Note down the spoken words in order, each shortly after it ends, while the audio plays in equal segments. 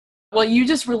Well, you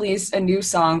just released a new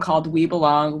song called We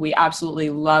Belong. We absolutely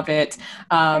love it.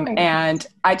 And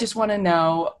I just want to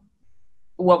know,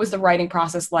 what was the writing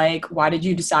process like? Why did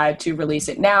you decide to release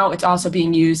it now? It's also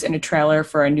being used in a trailer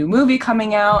for a new movie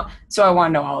coming out. So I want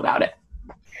to know all about it.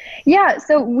 Yeah,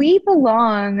 so We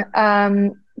Belong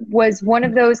was one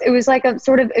of those, it was like a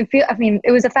sort of,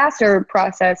 it was a faster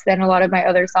process than a lot of my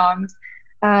other songs.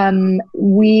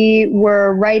 We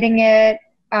were writing it,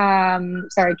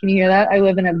 sorry, can you hear that? I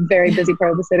live in a very busy part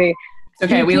of the city.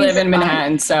 Okay, we live in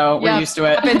Manhattan, so we're used to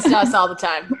it. Happens to us all the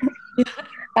time.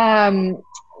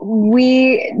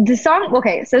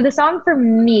 So the song for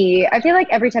me, I feel like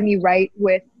every time you write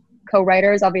with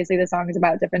co-writers, obviously the song is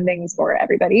about different things for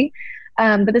everybody.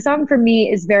 But the song for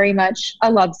me is very much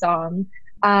a love song.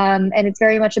 And it's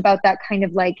very much about that kind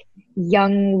of like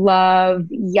young love,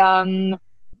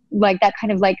 like that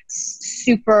kind of like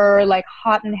super like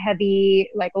hot and heavy,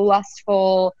 like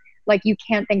lustful, like you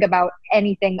can't think about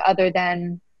anything other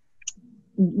than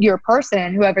your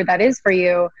person, whoever that is for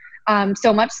you.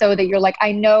 So much so that you're like,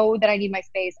 I know that I need my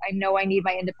space. I know I need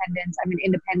my independence. I'm an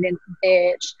independent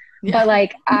bitch. Yeah.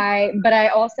 I'm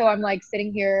like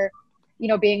sitting here,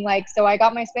 being like, so I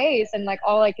got my space and like,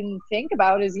 all I can think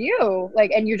about is you,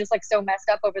 like, and you're just like so messed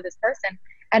up over this person.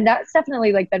 And that's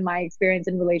definitely like been my experience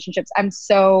in relationships. I'm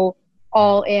so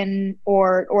all in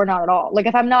or not at all. Like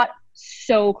if I'm not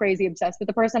so crazy obsessed with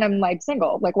the person, I'm like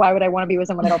single. Like why would I want to be with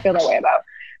someone I don't feel that way about?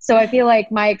 So I feel like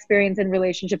my experience in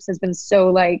relationships has been so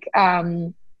like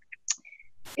I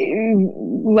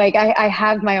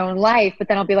have my own life, but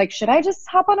then I'll be like, should I just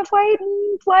hop on a flight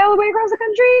and fly all the way across the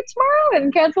country tomorrow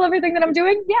and cancel everything that I'm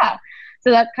doing? Yeah. So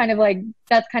that's kind of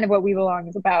what We Belong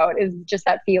is about, is just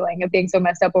that feeling of being so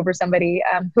messed up over somebody,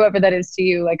 whoever that is to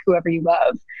you, like whoever you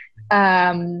love.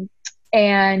 And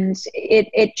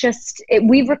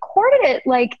we recorded it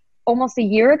like almost a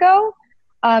year ago.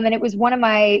 And it was one of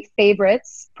my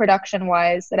favorites production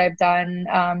wise that I've done.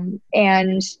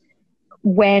 And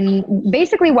when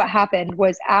basically what happened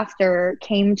was After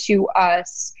came to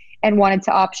us and wanted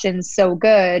to option So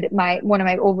Good, one of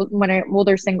my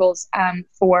older singles,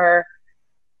 for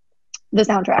the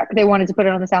soundtrack. They wanted to put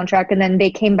it on the soundtrack, and then they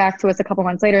came back to us a couple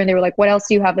months later and they were like, what else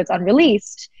do you have that's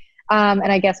unreleased? And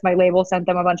I guess my label sent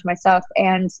them a bunch of my stuff,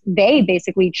 and they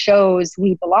basically chose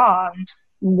We Belong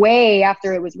way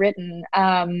after it was written.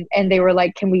 And they were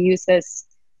like, can we use this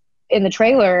in the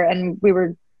trailer? And we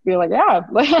were like, yeah,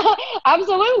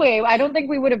 absolutely. I don't think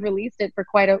we would have released it for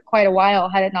quite a while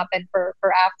had it not been for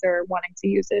After wanting to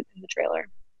use it in the trailer.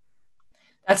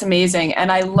 That's amazing.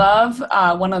 And I love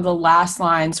one of the last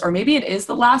lines, or maybe it is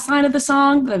the last line of the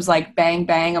song, that was like, bang,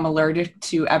 bang, I'm allergic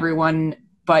to everyone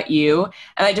but you.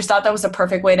 And I just thought that was a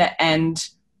perfect way to end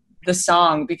the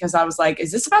song, because I was like,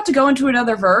 is this about to go into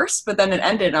another verse? But then it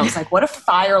ended and I was like, what a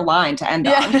fire line to end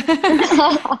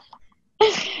on.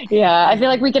 Yeah, I feel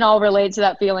like we can all relate to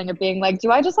that feeling of being like,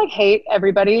 do I just like hate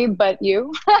everybody but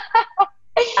you?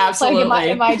 Absolutely. Like,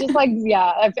 am I just like,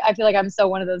 yeah, I feel like I'm so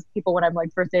one of those people when I'm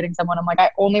like first dating someone, I'm like, I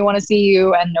only want to see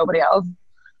you and nobody else.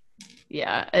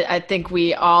 Yeah, I think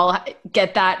we all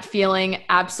get that feeling.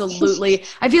 Absolutely.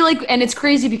 I feel like, and it's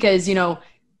crazy because,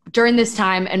 during this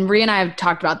time, and Rhea and I have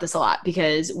talked about this a lot,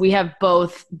 because we have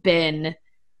both been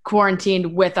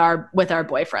quarantined with our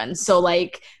boyfriends. So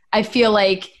like, I feel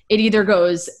like it either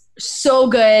goes so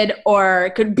good or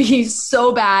it could be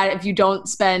so bad if you don't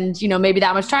spend, maybe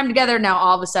that much time together. Now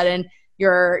all of a sudden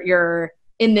you're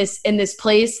in this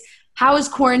place. How has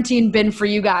quarantine been for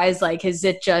you guys? Like, I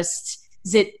feel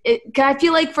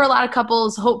like for a lot of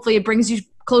couples, hopefully it brings you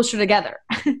closer together.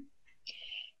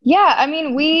 Yeah, I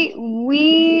mean,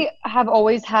 we have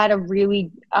always had a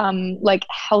really like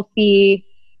healthy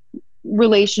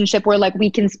relationship where like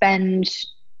we can spend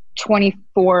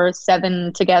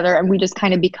 24/7 together and we just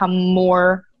kind of become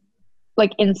more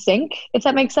like in sync, if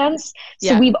that makes sense.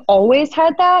 So we've always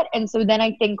had that. And so then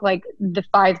I think like the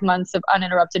 5 months of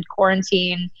uninterrupted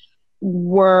quarantine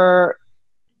were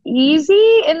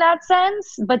easy in that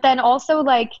sense. But then also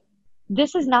like,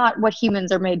 this is not what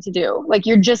humans are made to do. Like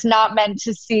you're not meant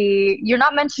to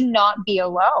not be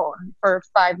alone for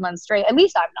 5 months straight. At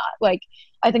least I'm not. Like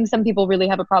I think some people really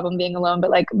have a problem being alone, but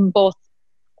like both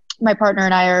my partner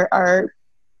and I are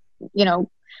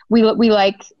we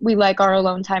like our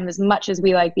alone time as much as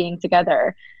we like being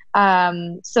together.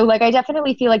 So like, I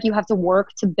definitely feel like you have to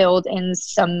work to build in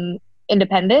some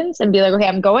independence and be like, okay,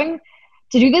 I'm going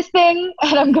to do this thing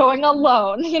and I'm going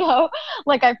alone,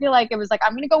 like, I feel like it was like,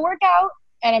 I'm going to go work out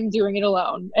and I'm doing it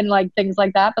alone and like things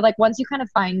like that. But like, once you kind of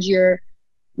find your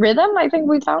rhythm, I think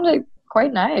we found it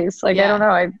quite nice. Like, I Yeah. don't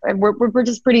know. We're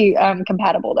just pretty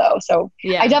compatible though. So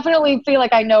Yeah. I definitely feel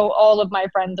like I know all of my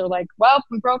friends are like, well,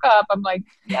 we broke up. I'm like,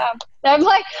 yeah. I'm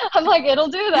like, it'll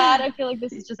do that. I feel like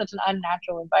this is just such an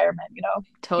unnatural environment, you know?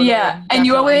 Totally. Yeah, and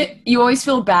Definitely. you always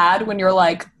feel bad when you're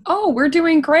like, "Oh, we're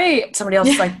doing great." Somebody else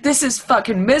is like, "This is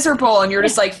fucking miserable," and you're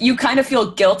just like, you kind of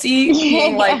feel guilty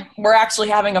being like, "We're actually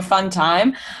having a fun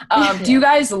time." Do you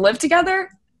guys live together?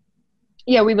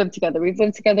 Yeah, we live together. We've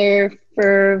lived together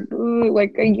for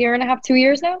like a year and a half, 2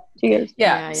 years now. 2 years.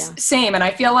 Yeah, same. And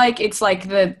I feel like it's like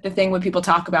the thing when people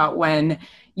talk about when,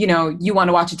 you know, you want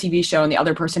to watch a TV show and the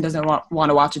other person doesn't want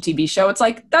to watch a TV show. It's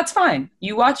like, that's fine.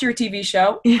 You watch your TV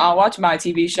show, I'll watch my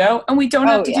TV show, and we don't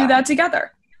have to do that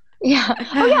together. Yeah.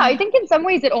 Oh, yeah. I think in some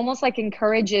ways it almost like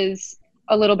encourages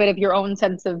a little bit of your own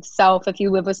sense of self if you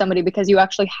live with somebody, because you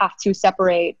actually have to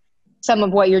separate some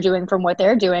of what you're doing from what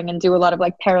they're doing and do a lot of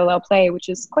like parallel play, which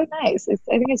is quite nice. I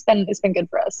think it's been good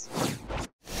for us.